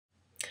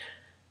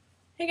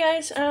Hey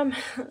guys,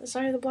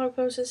 sorry the blog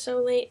post is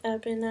so late.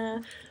 I've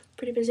been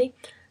pretty busy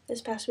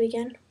this past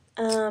weekend.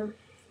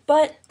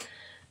 But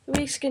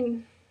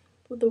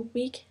the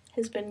week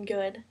has been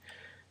good.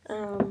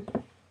 Um,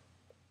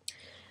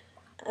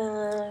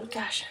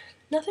 Gosh,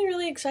 nothing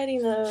really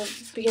exciting the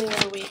beginning of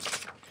the week.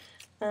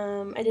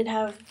 I did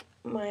have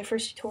my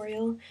first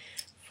tutorial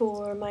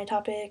for my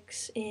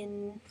topics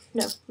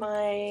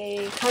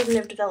my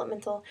cognitive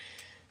developmental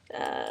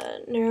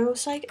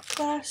neuropsych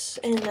class,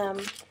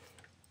 and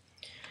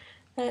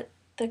that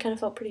kind of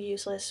felt pretty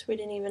useless. We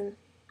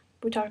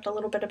talked a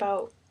little bit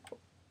about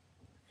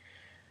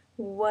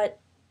what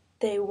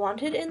they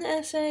wanted in the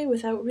essay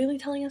without really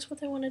telling us what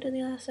they wanted in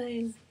the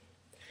essay.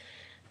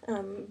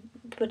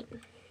 But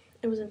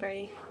it wasn't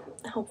very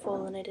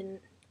helpful, and I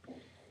didn't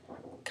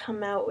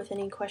come out with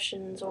any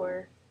questions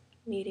or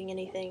needing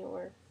anything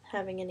or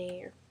having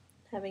any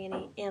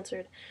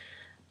answered.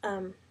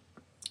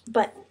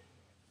 But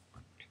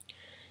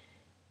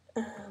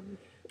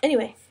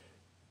anyway,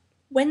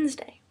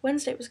 Wednesday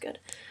was good.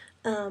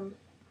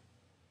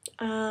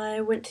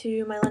 I went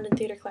to my London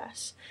theater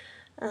class,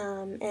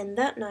 and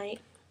that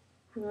night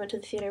we went to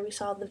the theater. We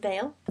saw The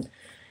Veil.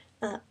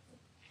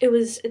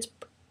 It's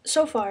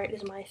so far it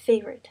is my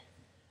favorite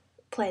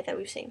play that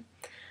we've seen.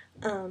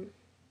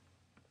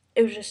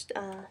 It was just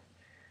I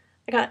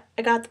got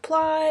the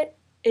plot.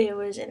 It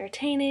was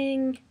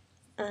entertaining.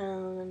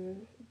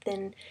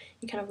 Then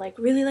you kind of like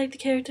really like the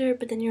character,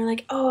 but then you're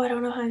like, oh, I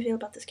don't know how I feel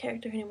about this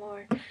character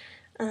anymore.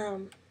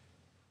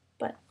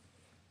 But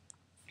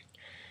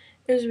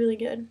it was really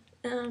good.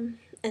 And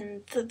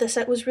the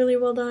set was really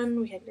well done.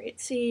 We had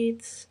great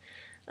seats.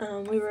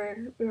 We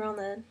were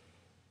on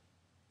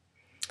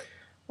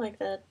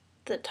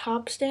the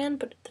top stand,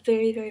 but at the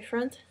very very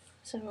front.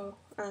 So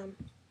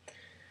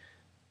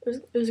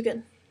it was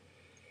good.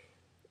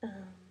 I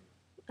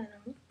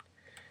don't.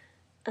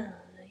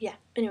 Yeah.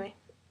 Anyway,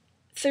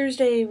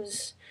 Thursday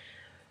was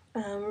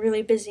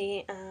really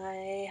busy.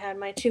 I had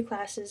my 2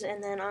 classes,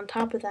 and then on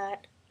top of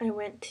that, I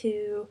went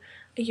to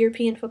a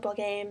European football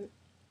game,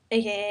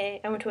 aka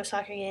I went to a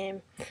soccer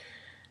game.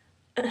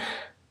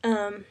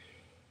 And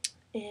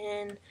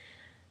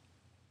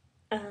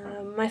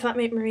my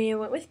flatmate Maria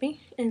went with me,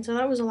 and so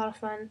that was a lot of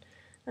fun.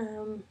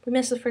 We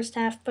missed the first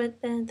half,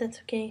 but that's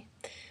okay.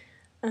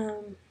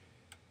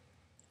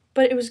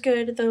 But it was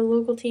good. The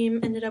local team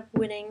ended up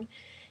winning.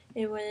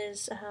 It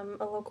was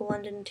a local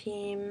London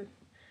team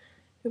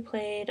who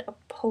played a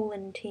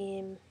Poland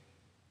team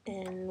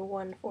and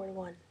won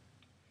 4-1.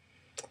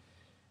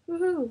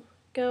 Woohoo!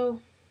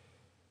 Go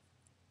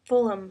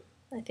Fulham,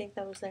 I think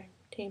that was their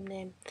team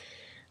name.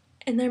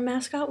 And their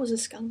mascot was a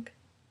skunk.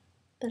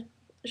 That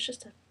it's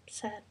just a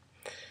sad.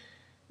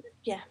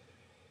 Yeah.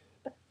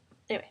 But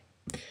anyway.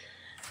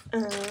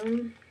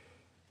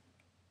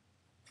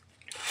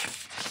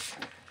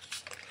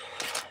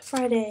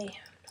 Friday.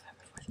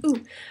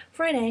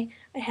 Friday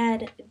I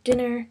had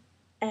dinner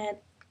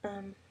at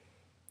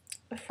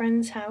a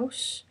friend's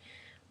house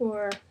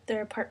or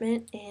their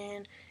apartment,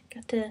 and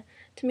got to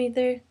meet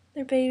their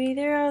baby.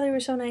 They were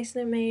so nice.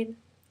 They made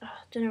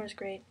dinner was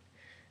great.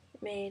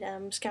 Made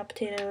scalloped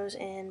potatoes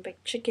and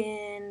baked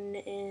chicken,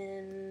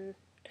 and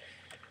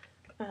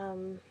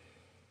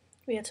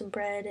we had some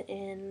bread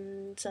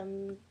and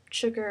some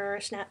sugar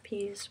or snap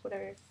peas,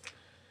 whatever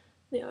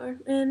they are,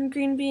 and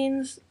green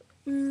beans.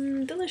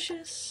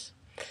 Delicious.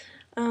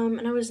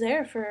 And I was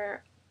there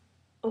for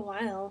a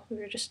while. We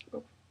were just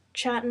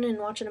chatting and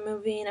watching a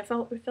movie, and it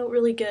felt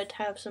really good to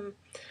have some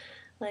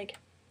like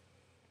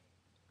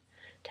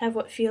to have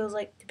what feels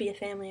like to be a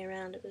family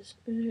around. It was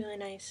really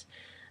nice.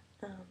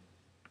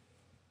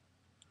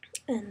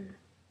 And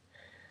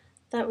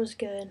that was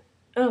good.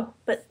 Oh,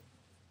 but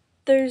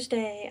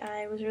Thursday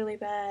I was really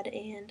bad,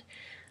 and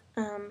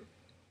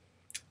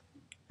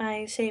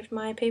I saved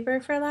my paper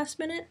for last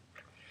minute.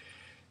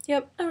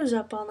 Yep, I was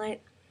up all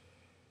night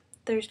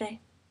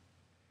Thursday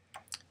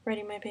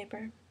writing my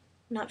paper.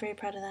 Not very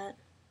proud of that.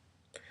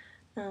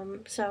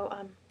 So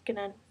I'm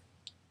gonna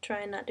try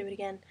and not do it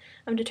again.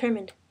 I'm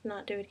determined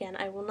not do it again.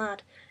 I will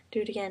not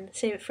do it again.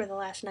 Save it for the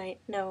last night.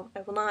 No,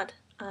 I will not.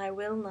 I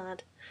will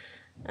not.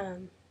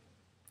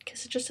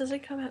 Because it just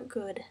doesn't come out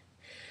good.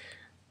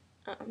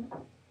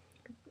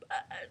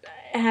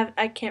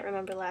 I can't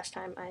remember last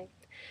time I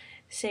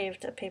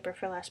saved a paper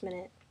for last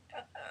minute.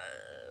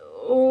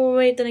 Oh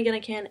wait, then again I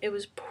can. It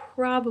was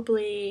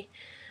probably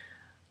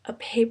a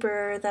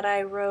paper that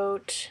I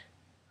wrote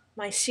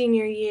my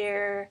senior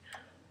year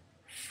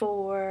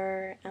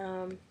for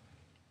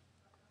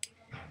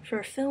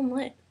film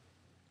lit.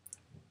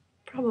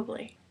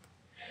 Probably.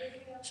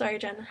 Sorry,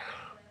 Jen.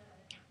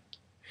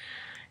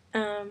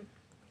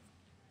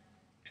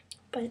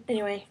 But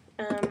anyway,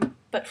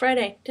 but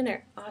Friday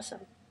dinner,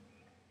 awesome.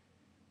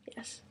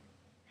 Yes,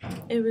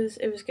 it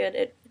was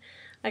good.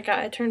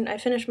 I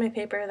finished my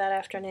paper that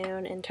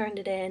afternoon and turned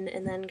it in,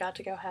 and then got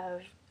to go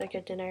have a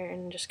good dinner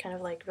and just kind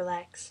of like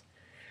relax.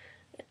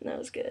 And that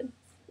was good.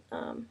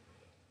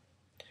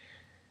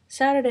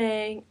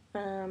 Saturday,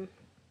 I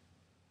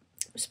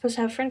was supposed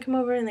to have a friend come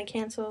over, and they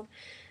canceled.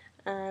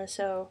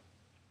 So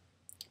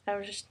I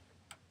was just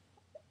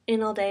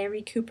in all day,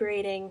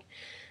 recuperating,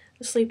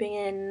 sleeping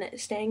in,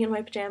 staying in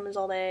my pajamas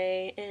all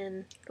day,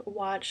 and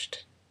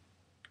watched.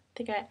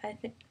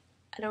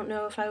 I don't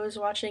know if I was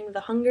watching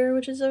The Hunger,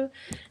 which is a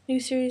new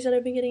series that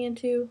I've been getting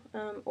into,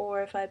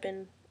 or if I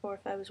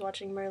was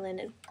watching Merlin.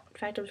 In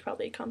fact, it was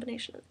probably a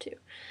combination of the two.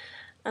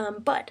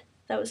 But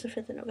that was the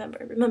 5th of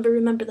November.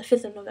 Remember the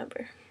 5th of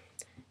November.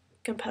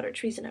 Gunpowder,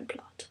 treason, and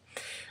plot.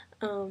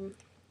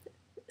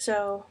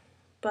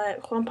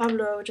 But Juan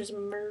Pablo, which is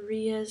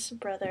Maria's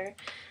brother,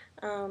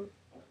 was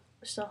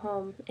still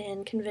home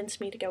and convinced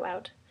me to go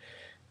out.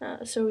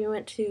 So we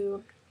went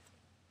to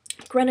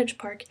Greenwich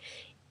Park,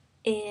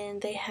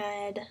 and they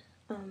had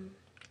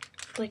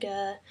like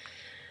a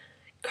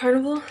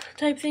carnival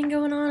type thing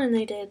going on, and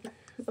they did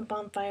a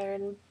bonfire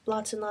and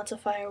lots of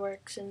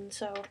fireworks, and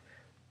so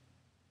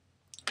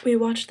we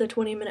watched the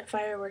 20-minute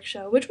fireworks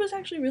show, which was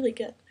actually really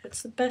good.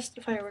 It's the best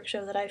fireworks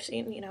show that I've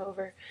seen,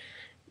 over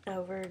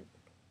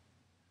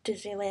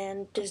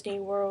Disneyland, Disney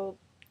World,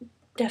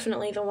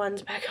 definitely the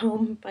ones back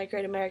home by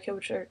Great America,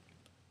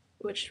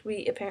 which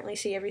we apparently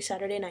see every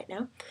Saturday night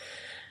now.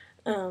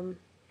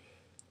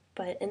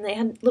 And they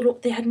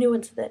had new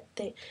ones that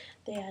they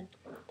had,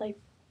 like,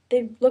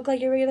 they look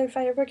like a regular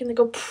firework and they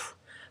go poof,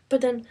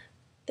 but then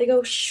they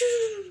go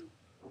shoo.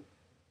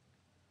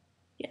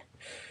 Yeah.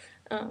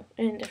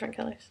 In different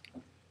colors.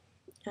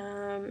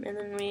 And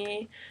then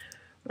we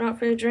went out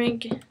for a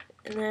drink,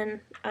 and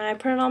then I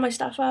printed all my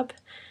stuff up,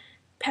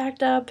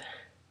 packed up,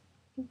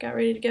 got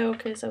ready to go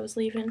because I was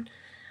leaving.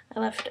 I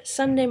left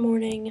Sunday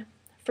morning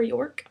for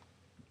York.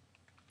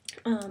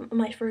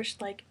 My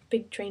first, like,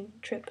 big train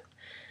trip.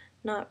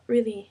 Not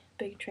really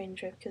big train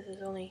trip because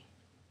it's only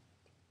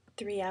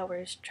 3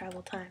 hours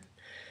travel time.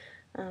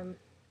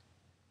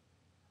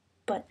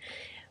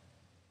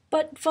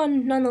 But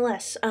fun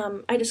nonetheless.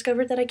 I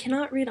discovered that I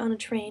cannot read on a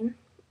train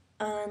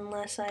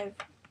unless I've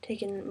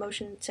taken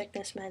motion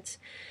sickness meds.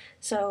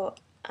 So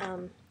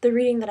the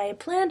reading that I had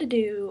planned to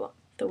do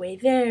the way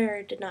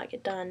there did not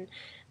get done,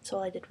 so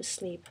all I did was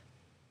sleep.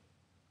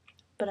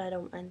 But I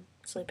don't mind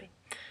sleeping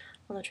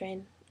on the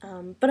train.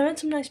 But I met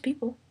some nice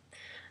people.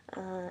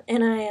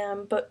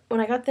 But when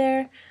I got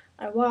there,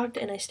 I walked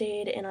and I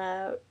stayed in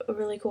a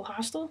really cool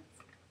hostel.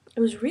 It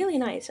was really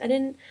nice.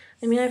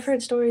 I've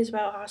heard stories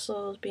about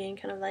hostels being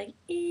kind of like,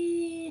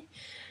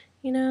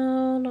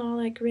 not all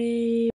that great.